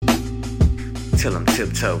Till I'm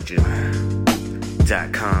tiptoed.com,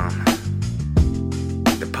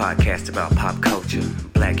 the podcast about pop culture,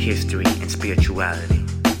 black history, and spirituality.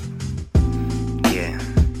 Yeah,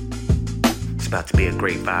 it's about to be a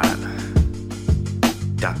great vibe.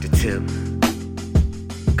 Dr. Tip,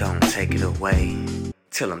 gon' take it away.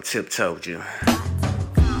 Till I'm tiptoed you.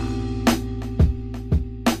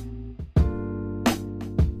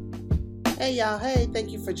 Hey y'all, hey, thank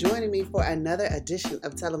you for joining me for another edition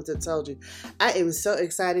of Tell 'em Tip Told You. I am so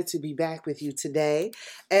excited to be back with you today,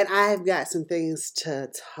 and I've got some things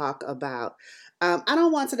to talk about. I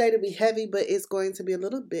don't want today to be heavy, but it's going to be a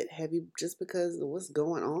little bit heavy just because of what's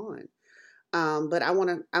going on. But I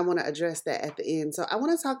want to address that at the end. So I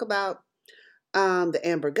want to talk about the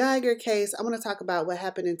Amber Guyger case. I want to talk about what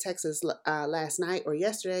happened in Texas last night or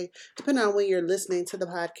yesterday, depending on when you're listening to the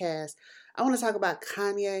podcast. I want to talk about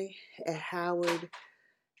Kanye and Howard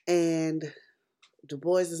and Du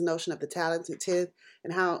Bois' notion of the talented 10th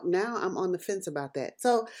and how now I'm on the fence about that.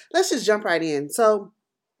 So let's just jump right in. So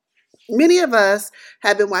many of us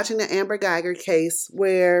have been watching the Amber Guyger case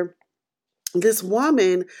where this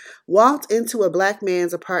woman walked into a black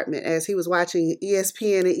man's apartment as he was watching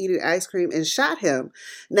ESPN and eating ice cream and shot him.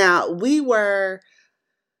 Now, we were...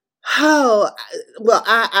 I'm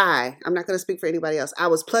not going to speak for anybody else. I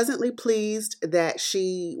was pleasantly pleased that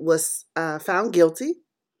she was found guilty.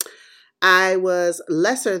 I was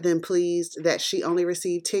lesser than pleased that she only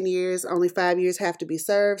received 10 years. Only 5 years have to be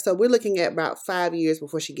served. So we're looking at about 5 years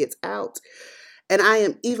before she gets out. And I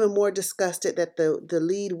am even more disgusted that the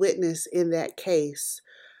lead witness in that case,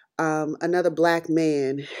 another black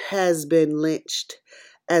man, has been lynched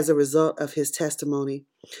as a result of his testimony.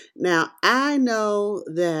 Now, I know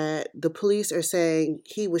that the police are saying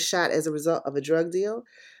he was shot as a result of a drug deal,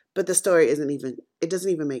 but the story it doesn't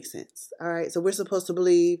even make sense. All right. So we're supposed to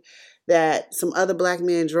believe that some other black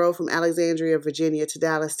men drove from Alexandria, Virginia to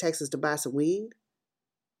Dallas, Texas to buy some weed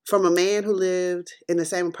from a man who lived in the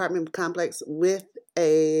same apartment complex with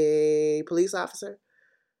a police officer.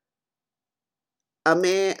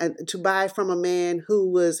 To buy from a man who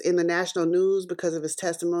was in the national news because of his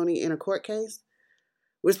testimony in a court case.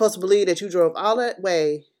 We're supposed to believe that you drove all that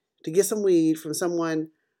way to get some weed from someone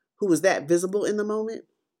who was that visible in the moment.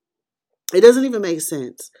 It doesn't even make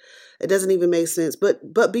sense. It doesn't even make sense.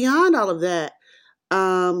 But beyond all of that,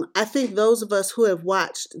 I think those of us who have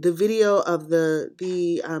watched the video of the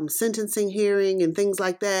sentencing hearing and things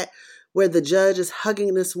like that, where the judge is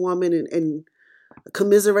hugging this woman and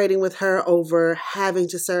commiserating with her over having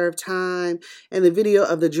to serve time, and the video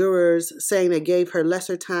of the jurors saying they gave her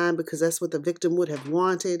lesser time because that's what the victim would have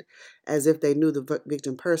wanted, as if they knew the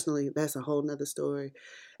victim personally. That's a whole nother story.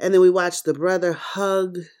 And then we watched the brother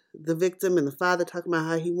hug the victim and the father talking about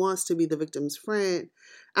how he wants to be the victim's friend.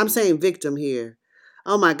 I'm saying victim here.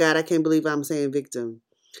 Oh my God, I can't believe I'm saying victim.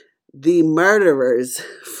 The murderer's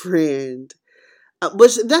friend.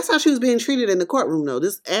 Which that's how she was being treated in the courtroom, though.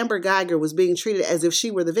 This Amber Guyger was being treated as if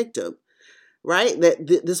she were the victim, right?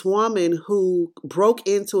 That this woman who broke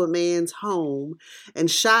into a man's home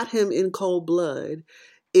and shot him in cold blood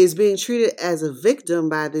is being treated as a victim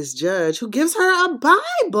by this judge who gives her a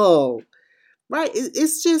Bible, right?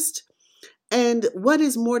 It's just, and what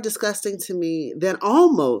is more disgusting to me than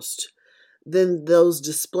those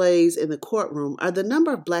displays in the courtroom are the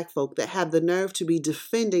number of black folk that have the nerve to be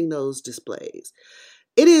defending those displays.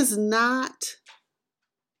 It is not,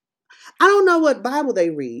 I don't know what Bible they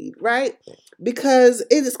read, right? Because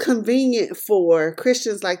it is convenient for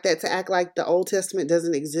Christians like that to act like the Old Testament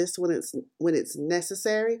doesn't exist when it's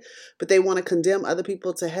necessary, but they want to condemn other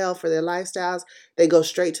people to hell for their lifestyles. They go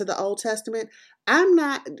straight to the Old Testament.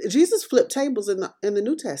 Jesus flipped tables in the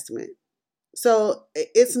New Testament. So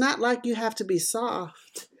it's not like you have to be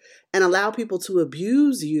soft and allow people to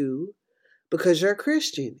abuse you because you're a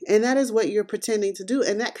Christian. And that is what you're pretending to do.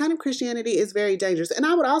 And that kind of Christianity is very dangerous. And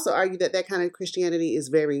I would also argue that that kind of Christianity is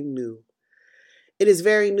very new. It is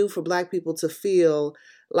very new for black people to feel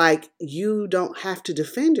like you don't have to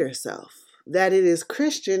defend yourself. That it is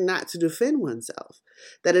Christian not to defend oneself.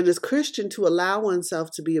 That it is Christian to allow oneself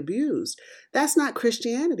to be abused. That's not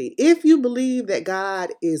Christianity. If you believe that God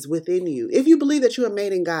is within you, if you believe that you are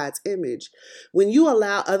made in God's image, when you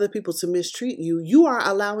allow other people to mistreat you, you are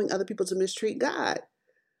allowing other people to mistreat God.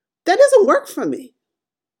 That doesn't work for me.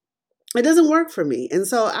 It doesn't work for me. And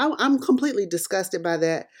so I'm completely disgusted by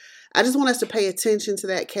that. I just want us to pay attention to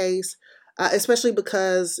that case. Especially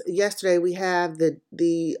because yesterday we have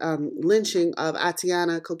the lynching of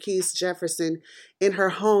Atiana Coquise Jefferson in her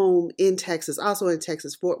home in Texas, also in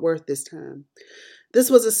Texas, Fort Worth this time. This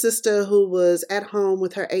was a sister who was at home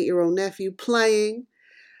with her 8-year-old nephew playing.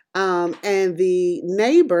 And the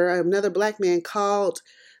neighbor, another black man, called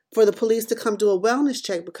for the police to come do a wellness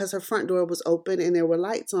check because her front door was open and there were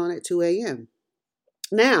lights on at 2 a.m.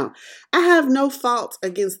 Now, I have no fault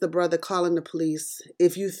against the brother calling the police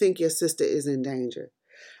if you think your sister is in danger.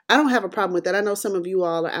 I don't have a problem with that. I know some of you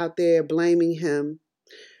all are out there blaming him.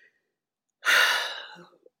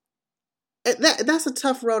 That's a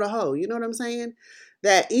tough road to hoe. You know what I'm saying?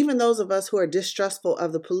 That even those of us who are distrustful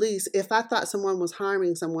of the police, if I thought someone was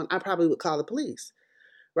harming someone, I probably would call the police.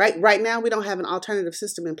 Right now, we don't have an alternative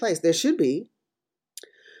system in place. There should be,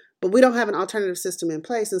 but we don't have an alternative system in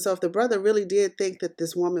place. And so if the brother really did think that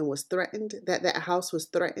this woman was threatened, that that house was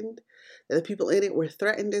threatened, that the people in it were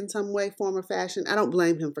threatened in some way, form, or fashion, I don't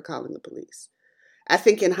blame him for calling the police. I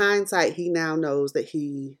think in hindsight, he now knows that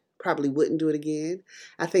he probably wouldn't do it again.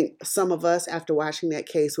 I think some of us, after watching that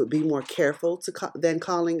case, would be more careful than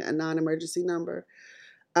calling a non-emergency number.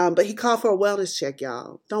 But he called for a wellness check,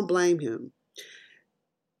 y'all. Don't blame him.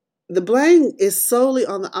 The blame is solely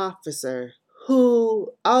on the officer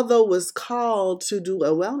who, although was called to do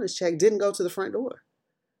a wellness check, didn't go to the front door.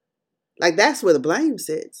 Like, that's where the blame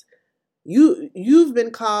sits. You've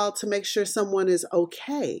been called to make sure someone is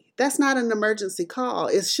okay. That's not an emergency call.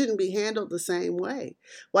 It shouldn't be handled the same way.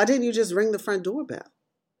 Why didn't you just ring the front doorbell?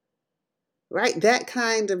 Right? That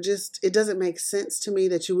kind of it doesn't make sense to me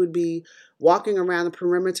that you would be walking around the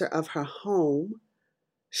perimeter of her home,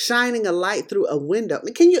 shining a light through a window.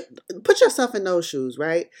 Can you put yourself in those shoes,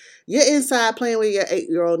 right? You're inside playing with your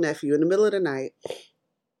 8-year-old nephew in the middle of the night,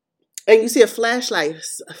 and you see a flashlight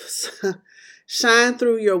shine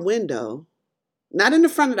through your window, not in the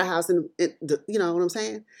front of the house, you know what I'm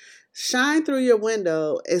saying? Shine through your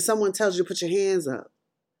window, and someone tells you to put your hands up.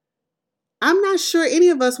 I'm not sure any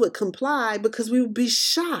of us would comply because we would be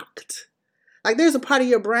shocked. Like, there's a part of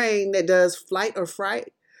your brain that does fight or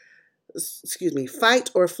flight.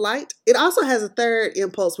 It also has a third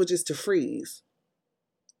impulse, which is to freeze.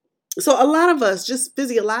 So a lot of us just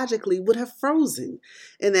physiologically would have frozen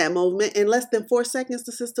in that moment. In less than 4 seconds,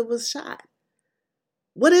 the sister was shot.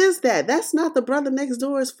 What is that? That's not the brother next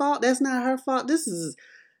door's fault. That's not her fault. It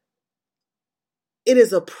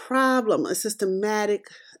is a problem, a systematic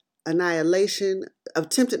annihilation,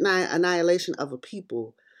 attempted annihilation of a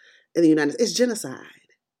people in the United States. It's genocide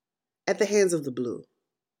at the hands of the blue.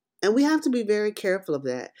 And we have to be very careful of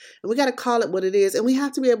that. And we got to call it what it is. And we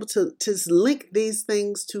have to be able to link these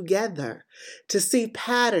things together, to see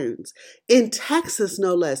patterns. In Texas,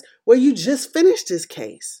 no less, where you just finished this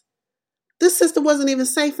case. This sister wasn't even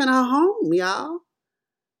safe in her home, y'all.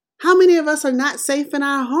 How many of us are not safe in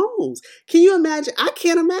our homes? Can you imagine? I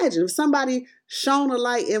can't imagine if somebody shone a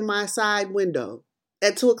light in my side window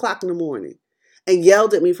at 2:00 in the morning and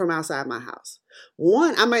yelled at me from outside my house.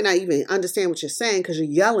 One, I might not even understand what you're saying because you're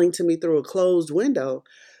yelling to me through a closed window.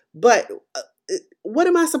 But what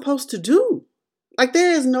am I supposed to do? Like,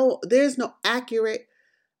 there's no accurate,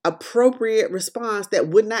 appropriate response that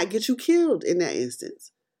would not get you killed in that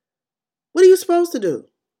instance. What are you supposed to do?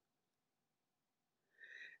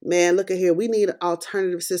 Man, look at here. We need an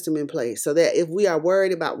alternative system in place so that if we are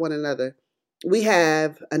worried about one another, we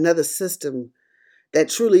have another system that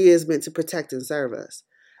truly is meant to protect and serve us.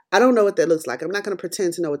 I don't know what that looks like. I'm not going to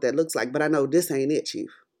pretend to know what that looks like, but I know this ain't it, Chief.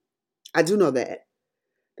 I do know that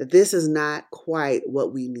this is not quite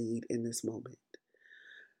what we need in this moment.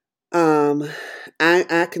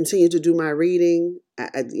 I continue to do my reading.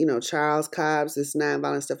 Charles Cobb's This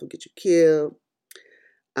Nonviolent Stuff Will Get You Killed.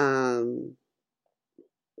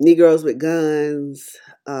 Negroes with Guns.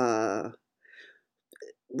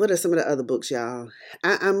 What are some of the other books, y'all?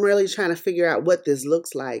 I'm really trying to figure out what this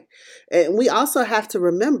looks like. And we also have to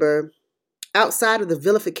remember, outside of the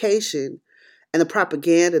vilification and the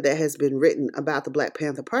propaganda that has been written about the Black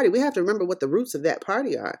Panther Party, we have to remember what the roots of that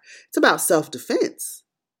party are. It's about self-defense,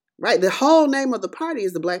 right? The whole name of the party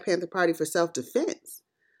is the Black Panther Party for Self-Defense,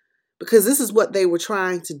 because this is what they were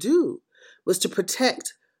trying to do, was to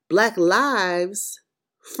protect Black lives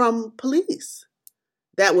from police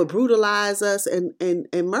that would brutalize us and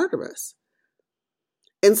murder us.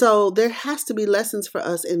 And so there has to be lessons for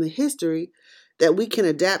us in the history that we can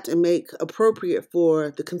adapt and make appropriate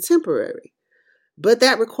for the contemporary. But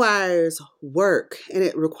that requires work, and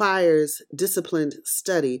it requires disciplined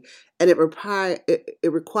study, and it requires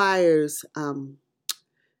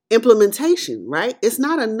implementation, right? It's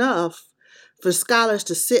not enough for scholars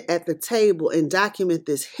to sit at the table and document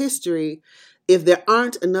this history if there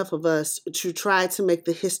aren't enough of us to try to make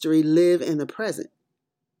the history live in the present.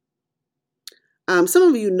 Some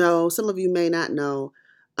of you know, some of you may not know,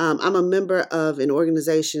 I'm a member of an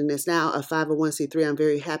organization that's now a 501c3. I'm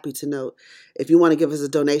very happy to note. If you want to give us a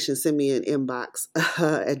donation, send me an inbox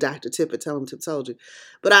at Dr. Tip at Tell 'em Tip Told You.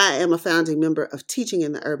 But I am a founding member of Teaching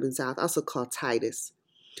in the Urban South, also called Titus.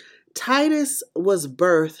 Titus was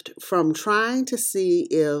birthed from trying to see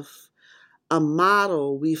if a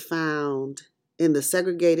model we found in the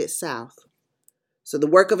segregated South. So the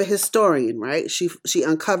work of a historian, right? She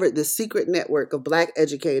uncovered the secret network of Black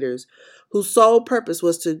educators whose sole purpose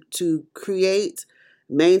was to create,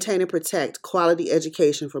 maintain, and protect quality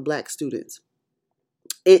education for Black students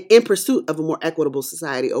in pursuit of a more equitable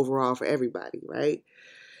society overall for everybody, right?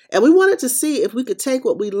 And we wanted to see if we could take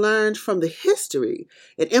what we learned from the history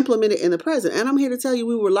and implement it in the present. And I'm here to tell you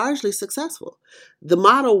we were largely successful. The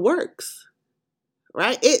model works.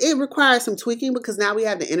 Right? It requires some tweaking because now we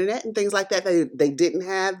have the internet and things like that they didn't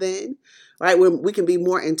have then, right? We can be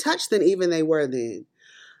more in touch than even they were then.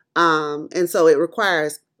 And so it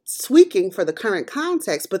requires tweaking for the current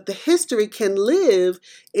context, but the history can live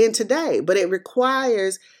in today. But it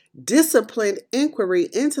requires disciplined inquiry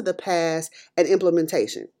into the past and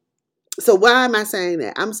implementation. So why am I saying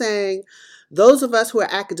that? I'm saying those of us who are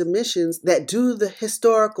academicians that do the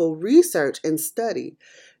historical research and study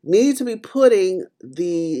need to be putting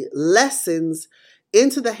the lessons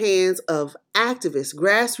into the hands of activists,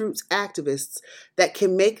 grassroots activists that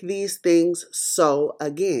can make these things so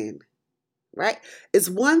again, right? It's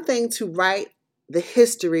one thing to write the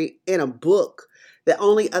history in a book that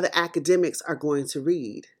only other academics are going to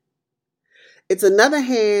read. It's another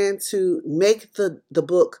hand to make the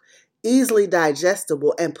book easily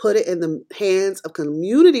digestible and put it in the hands of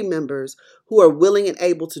community members who are willing and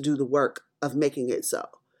able to do the work of making it so.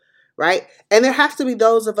 Right? And there has to be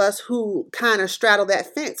those of us who kind of straddle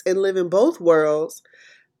that fence and live in both worlds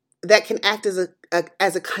that can act as a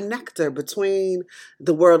connector between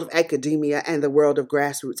the world of academia and the world of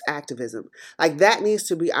grassroots activism. Like that needs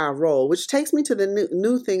to be our role, which takes me to the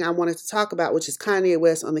new thing I wanted to talk about, which is Kanye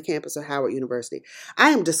West on the campus of Howard University. I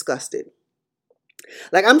am disgusted.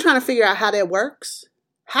 Like I'm trying to figure out how that works.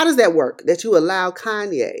 How does that work? That you allow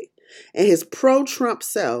Kanye and his pro-Trump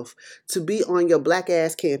self to be on your Black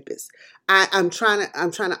ass campus. I'm trying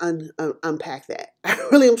to unpack that. I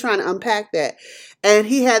really am trying to unpack that. And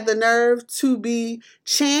he had the nerve to be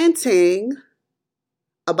chanting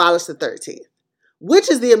abolish the 13th, which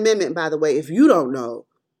is the amendment, by the way, if you don't know,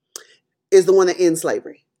 is the one that ends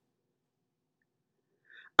slavery.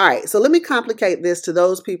 All right, so let me complicate this to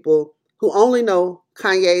those people who only know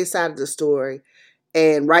Kanye's side of the story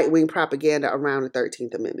and right-wing propaganda around the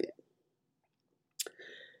 13th Amendment.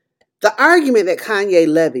 The argument that Kanye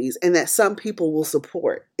levies and that some people will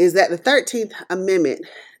support is that the 13th Amendment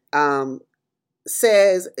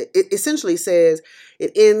essentially says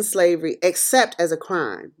it ends slavery except as a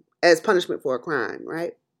crime, as punishment for a crime,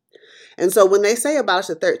 right? And so when they say abolish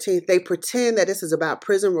the 13th, they pretend that this is about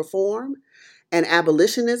prison reform and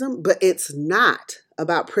abolitionism, but it's not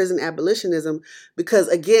about prison abolitionism because,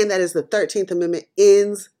 again, that is the 13th Amendment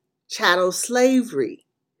ends chattel slavery.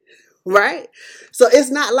 Right? So it's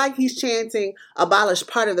not like he's chanting abolish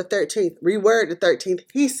part of the 13th, reword the 13th.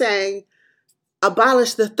 He's saying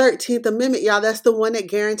abolish the 13th Amendment, y'all. That's the one that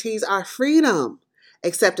guarantees our freedom,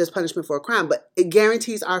 except as punishment for a crime. But it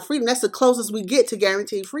guarantees our freedom. That's the closest we get to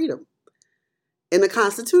guaranteed freedom in the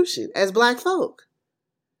Constitution as Black folk.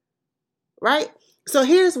 Right? So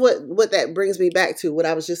here's what that brings me back to, what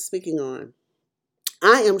I was just speaking on.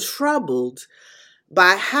 I am troubled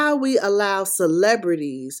by how we allow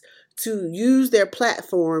celebrities to use their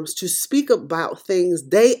platforms to speak about things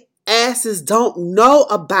they asses don't know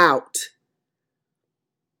about.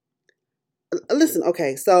 Listen,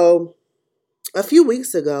 okay, so a few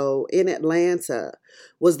weeks ago in Atlanta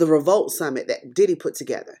was the Revolt Summit that Diddy put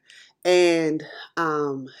together. And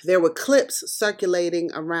there were clips circulating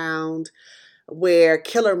around where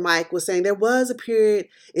Killer Mike was saying there was a period,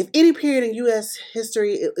 if any period in U.S.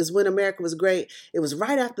 history is when America was great, it was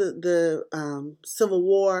right after the Civil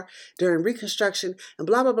War, during Reconstruction, and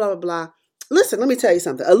blah, blah, blah, blah, blah. Listen, let me tell you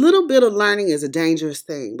something. A little bit of learning is a dangerous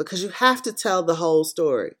thing because you have to tell the whole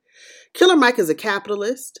story. Killer Mike is a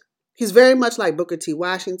capitalist. He's very much like Booker T.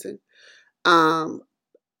 Washington. And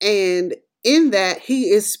in that, he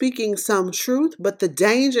is speaking some truth, but the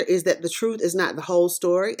danger is that the truth is not the whole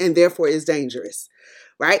story and therefore is dangerous,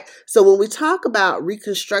 right? So when we talk about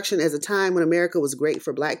Reconstruction as a time when America was great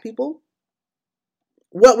for Black people,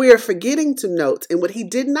 what we are forgetting to note, and what he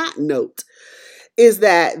did not note, is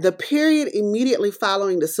that the period immediately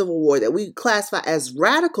following the Civil War that we classify as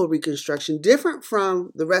radical Reconstruction, different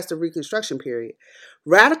from the rest of Reconstruction period.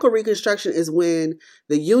 Radical Reconstruction is when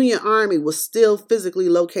the Union Army was still physically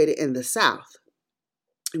located in the South.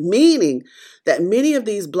 meaning that many of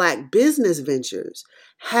these Black business ventures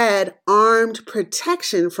had armed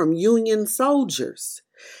protection from Union soldiers.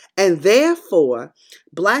 And therefore,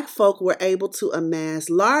 Black folk were able to amass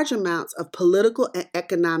large amounts of political and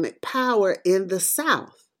economic power in the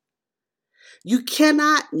South. You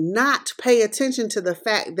cannot not pay attention to the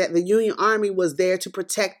fact that the Union Army was there to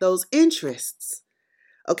protect those interests.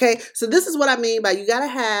 Okay, so this is what I mean by you got to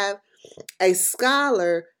have a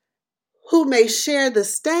scholar who may share the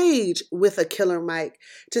stage with a Killer Mike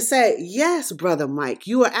to say, yes, Brother Mike,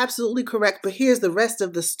 you are absolutely correct, but here's the rest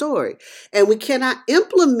of the story. And we cannot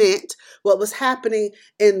implement what was happening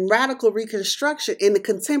in radical Reconstruction in the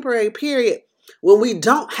contemporary period when we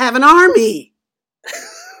don't have an army,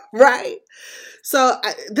 right? So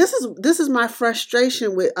this is my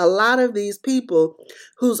frustration with a lot of these people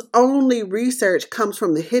whose only research comes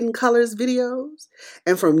from the Hidden Colors videos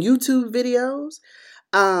and from YouTube videos.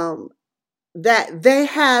 That they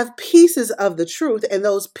have pieces of the truth, and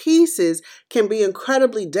those pieces can be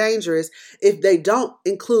incredibly dangerous if they don't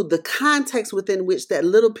include the context within which that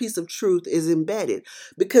little piece of truth is embedded,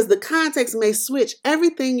 because the context may switch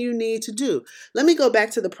everything you need to do. Let me go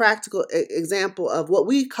back to the practical example of what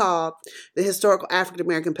we call the historical African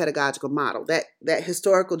American pedagogical model, that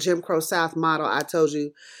historical Jim Crow South model I told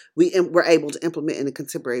you we were able to implement in the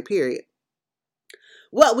contemporary period.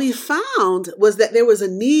 What we found was that there was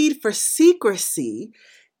a need for secrecy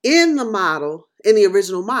in the model, in the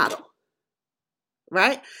original model,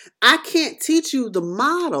 right? I can't teach you the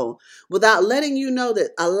model without letting you know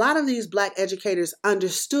that a lot of these Black educators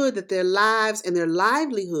understood that their lives and their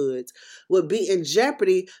livelihoods would be in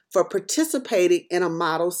jeopardy for participating in a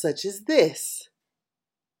model such as this.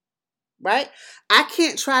 Right? I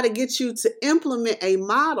can't try to get you to implement a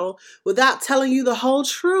model without telling you the whole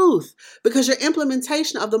truth, because your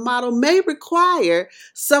implementation of the model may require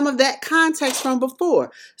some of that context from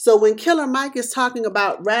before. So when Killer Mike is talking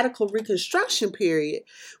about radical Reconstruction period,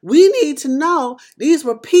 we need to know these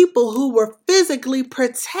were people who were physically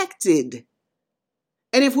protected.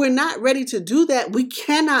 And if we're not ready to do that, we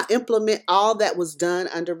cannot implement all that was done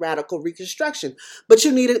under radical Reconstruction. But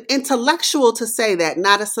you need an intellectual to say that,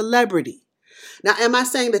 not a celebrity. Now, am I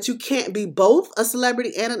saying that you can't be both a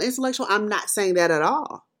celebrity and an intellectual? I'm not saying that at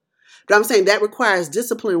all. But I'm saying that requires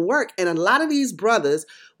disciplined work. And a lot of these brothers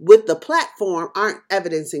with the platform aren't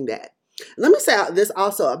evidencing that. Let me say this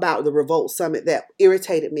also about the Revolt Summit that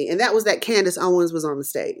irritated me. And that was that Candace Owens was on the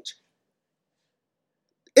stage.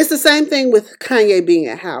 It's the same thing with Kanye being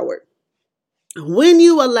at Howard. When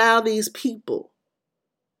you allow these people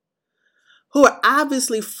who are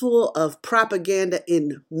obviously full of propaganda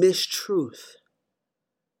and mistruth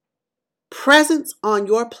presence on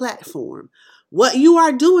your platform, what you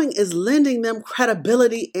are doing is lending them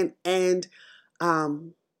credibility and what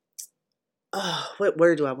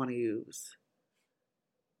word do I want to use?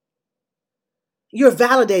 You're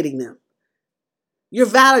validating them. You're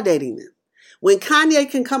validating them. When Kanye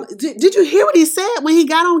can come, did you hear what he said when he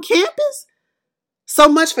got on campus? So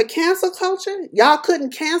much for cancel culture. Y'all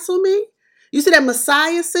couldn't cancel me. You see that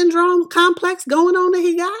Messiah syndrome complex going on that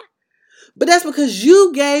he got? But that's because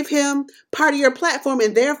you gave him part of your platform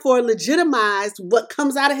and therefore legitimized what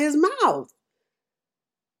comes out of his mouth.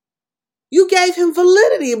 You gave him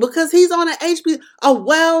validity because he's on a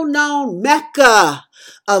well-known mecca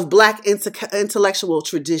of Black intellectual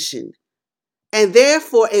tradition. And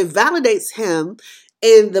therefore, it validates him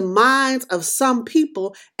in the minds of some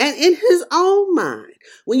people and in his own mind.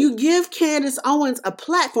 When you give Candace Owens a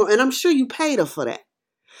platform, and I'm sure you paid her for that,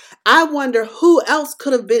 I wonder who else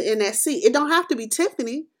could have been in that seat. It don't have to be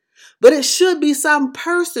Tiffany, but it should be some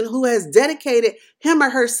person who has dedicated him or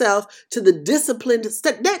herself to the disciplined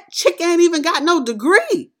stuff. That chick ain't even got no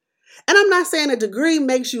degree. And I'm not saying a degree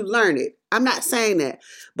makes you learn it. I'm not saying that.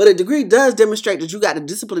 But a degree does demonstrate that you got the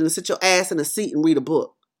discipline to sit your ass in a seat and read a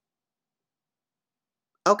book.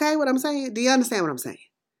 Okay, what I'm saying? Do you understand what I'm saying?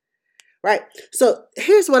 Right? So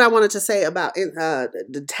here's what I wanted to say about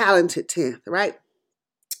the talented 10th, right?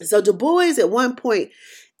 So Du Bois at one point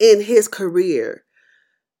in his career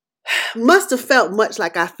must have felt much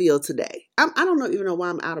like I feel today. I don't even know why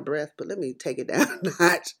I'm out of breath, but let me take it down a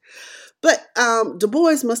notch. But Du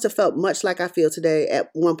Bois must have felt much like I feel today at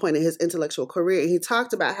one point in his intellectual career. And he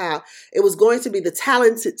talked about how it was going to be the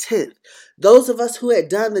talented 10th, those of us who had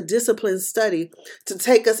done the disciplined study to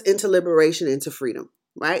take us into liberation, into freedom,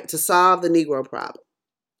 right? To solve the Negro problem.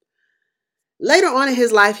 Later on in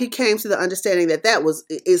his life, he came to the understanding that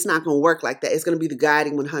it's not going to work like that. It's going to be the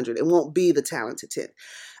guiding 100. It won't be the talented 10th.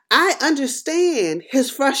 I understand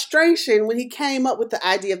his frustration when he came up with the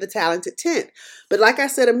idea of the talented 10th. But like I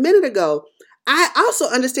said a minute ago, I also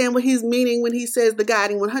understand what he's meaning when he says the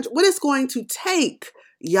guiding 100. What it's going to take,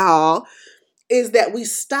 y'all, is that we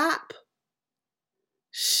stop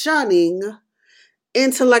shunning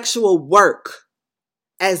intellectual work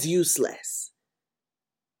as useless.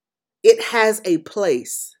 It has a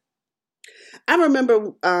place. I remember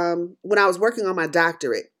when I was working on my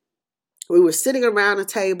doctorate, we were sitting around a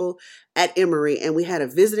table at Emory and we had a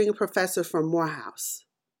visiting professor from Morehouse,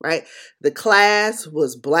 right? The class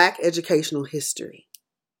was Black educational history.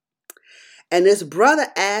 And this brother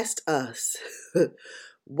asked us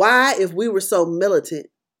why, if we were so militant,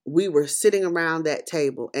 we were sitting around that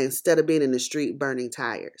table instead of being in the street burning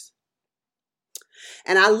tires.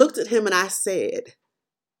 And I looked at him and I said,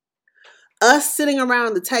 us sitting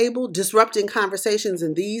around the table, disrupting conversations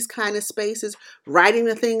in these kind of spaces, writing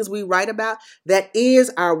the things we write about, that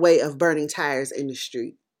is our way of burning tires in the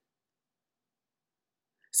street.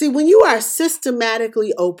 See, when you are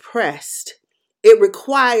systematically oppressed, it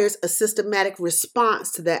requires a systematic response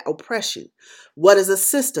to that oppression. What is a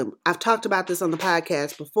system? I've talked about this on the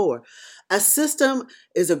podcast before. A system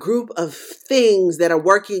is a group of things that are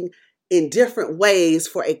working in different ways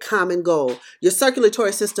for a common goal. Your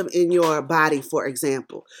circulatory system in your body, for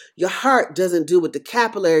example. Your heart doesn't do what the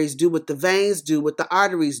capillaries do, what the veins do, what the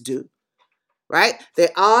arteries do. Right? They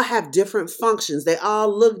all have different functions. They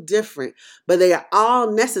all look different, but they are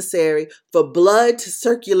all necessary for blood to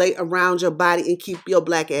circulate around your body and keep your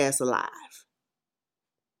black ass alive.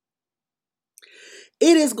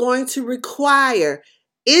 It is going to require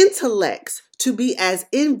intellects to be as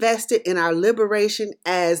invested in our liberation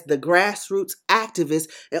as the grassroots activists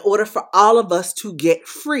in order for all of us to get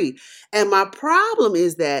free. And my problem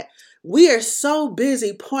is that we are so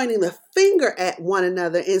busy pointing the finger at one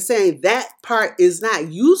another and saying that part is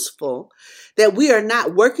not useful, that we are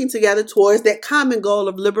not working together towards that common goal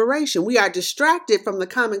of liberation. We are distracted from the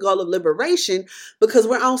common goal of liberation because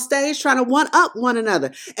we're on stage trying to one-up one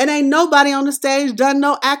another. And ain't nobody on the stage done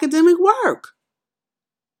no academic work.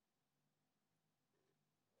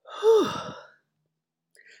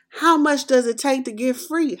 How much does it take to get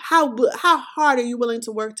free? How hard are you willing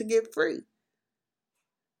to work to get free?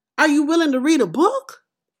 Are you willing to read a book?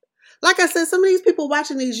 Like I said, some of these people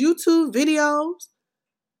watching these YouTube videos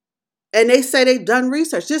and they say they've done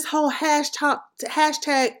research. This whole hashtag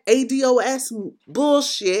ADOS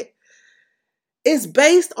bullshit is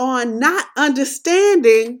based on not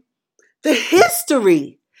understanding the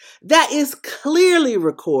history that is clearly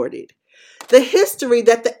recorded. The history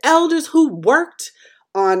that the elders who worked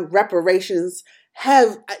on reparations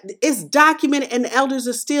is documented, and the elders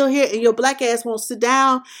are still here, and your black ass won't sit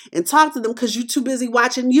down and talk to them because you're too busy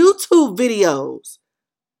watching YouTube videos.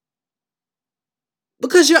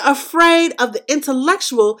 Because you're afraid of the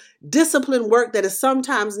intellectual discipline work that is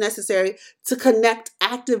sometimes necessary to connect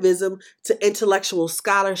activism to intellectual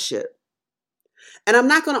scholarship. And I'm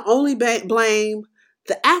not going to only blame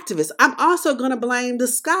the activists. I'm also going to blame the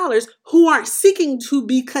scholars who aren't seeking to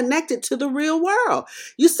be connected to the real world.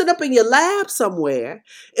 You sit up in your lab somewhere,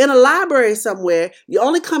 in a library somewhere, you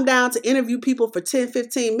only come down to interview people for 10,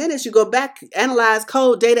 15 minutes. You go back, analyze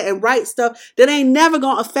code, data, and write stuff that ain't never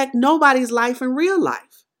going to affect nobody's life in real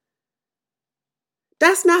life.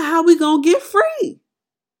 That's not how we going to get free.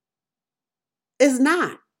 It's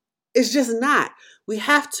not. It's just not. We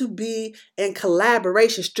have to be in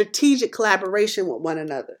collaboration, strategic collaboration with one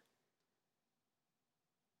another.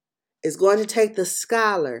 It's going to take the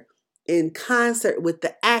scholar in concert with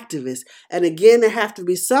the activist. And again, there have to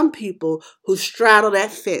be some people who straddle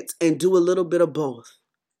that fence and do a little bit of both.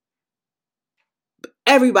 But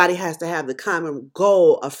everybody has to have the common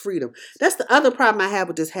goal of freedom. That's the other problem I have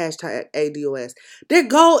with this hashtag ADOS. Their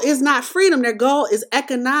goal is not freedom. Their goal is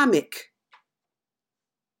economic.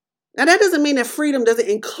 Now, that doesn't mean that freedom doesn't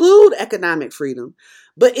include economic freedom.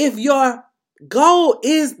 But if your goal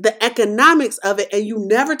is the economics of it and you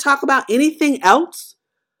never talk about anything else,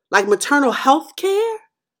 like maternal health care,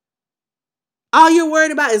 all you're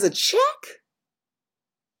worried about is a check?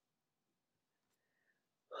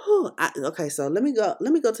 Okay, so let me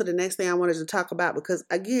go to the next thing I wanted to talk about because,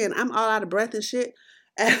 again, I'm all out of breath and shit.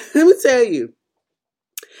 And let me tell you,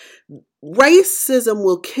 racism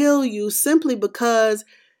will kill you simply because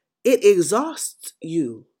it exhausts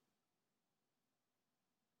you.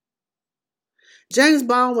 James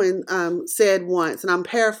Baldwin said once, and I'm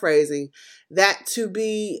paraphrasing, that to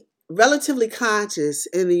be relatively conscious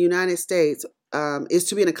in the United States is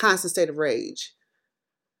to be in a constant state of rage.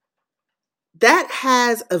 That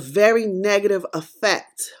has a very negative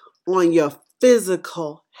effect on your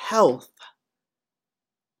physical health.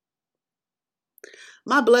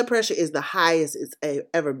 My blood pressure is the highest it's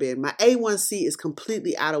ever been. My A1C is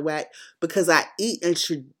completely out of whack because I eat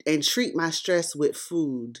and treat my stress with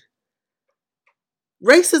food.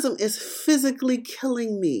 Racism is physically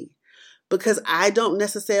killing me because I don't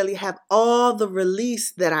necessarily have all the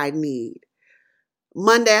release that I need.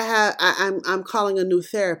 Monday, I'm calling a new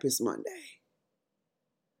therapist Monday.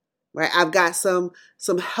 Right, I've got some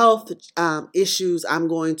health issues I'm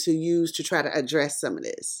going to use to try to address some of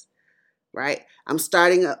this. Right, I'm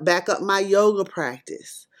starting back up my yoga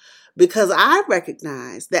practice because I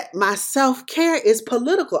recognize that my self-care is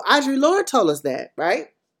political. Audre Lorde told us that, right?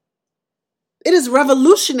 It is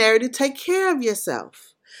revolutionary to take care of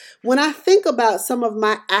yourself. When I think about some of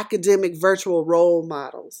my academic virtual role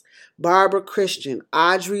models, Barbara Christian,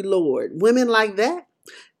 Audre Lorde, women like that,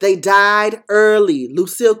 they died early.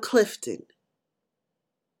 Lucille Clifton.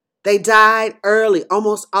 They died early,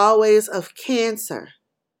 almost always of cancer.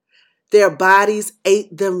 Their bodies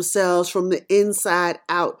ate themselves from the inside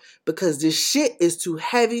out because this shit is too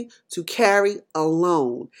heavy to carry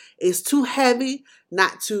alone. It's too heavy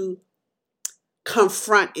not to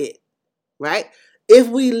confront it, right? If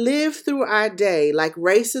we live through our day like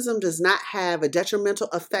racism does not have a detrimental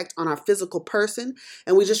effect on our physical person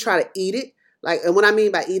and we just try to eat it, and when I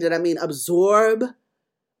mean by eat it, I mean absorb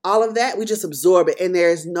all of that. We just absorb it and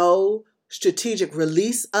there's no strategic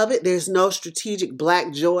release of it. There's no strategic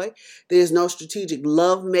black joy. There's no strategic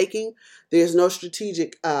love making. There's no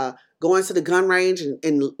strategic going to the gun range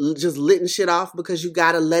and just letting shit off because you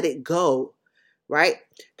got to let it go, right?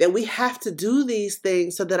 That we have to do these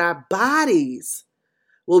things so that our bodies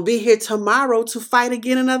will be here tomorrow to fight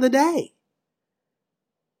again another day.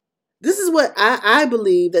 This is what I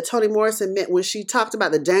believe that Toni Morrison meant when she talked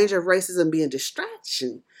about the danger of racism being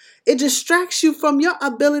distraction. It distracts you from your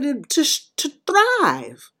ability to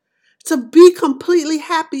thrive, to be completely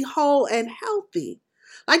happy, whole, and healthy.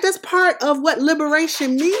 Like that's part of what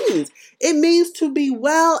liberation means. It means to be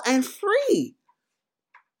well and free.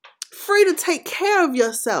 Free to take care of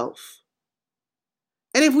yourself.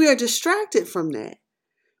 And if we are distracted from that,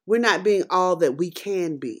 we're not being all that we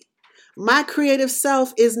can be. My creative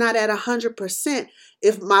self is not at 100%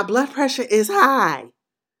 if my blood pressure is high.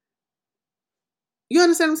 You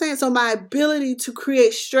understand what I'm saying? So my ability to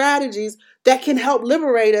create strategies that can help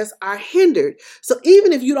liberate us are hindered. So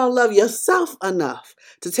even if you don't love yourself enough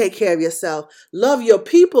to take care of yourself, love your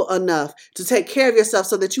people enough to take care of yourself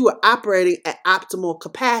so that you are operating at optimal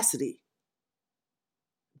capacity.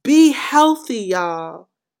 Be healthy, y'all.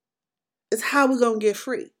 It's how we're going to get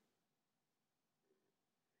free.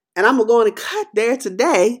 And I'm going to cut there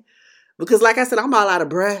today because like I said, I'm all out of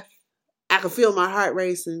breath. I can feel my heart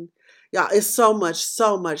racing. Y'all, it's so much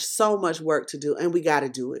work to do and we got to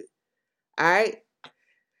do it. All right.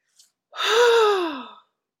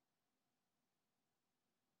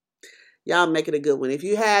 Y'all make it a good one. If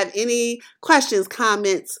you have any questions,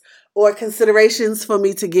 comments, or considerations for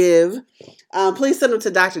me to give, please send them to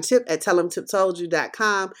Dr. Tip at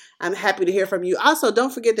tellemtiptoldyou.com. I'm happy to hear from you. Also,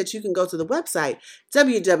 don't forget that you can go to the website,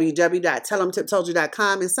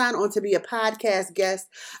 www.tellemtiptoldyou.com, and sign on to be a podcast guest.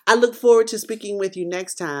 I look forward to speaking with you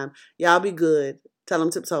next time. Y'all be good. Tell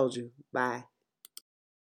 'em Tip told you. Bye.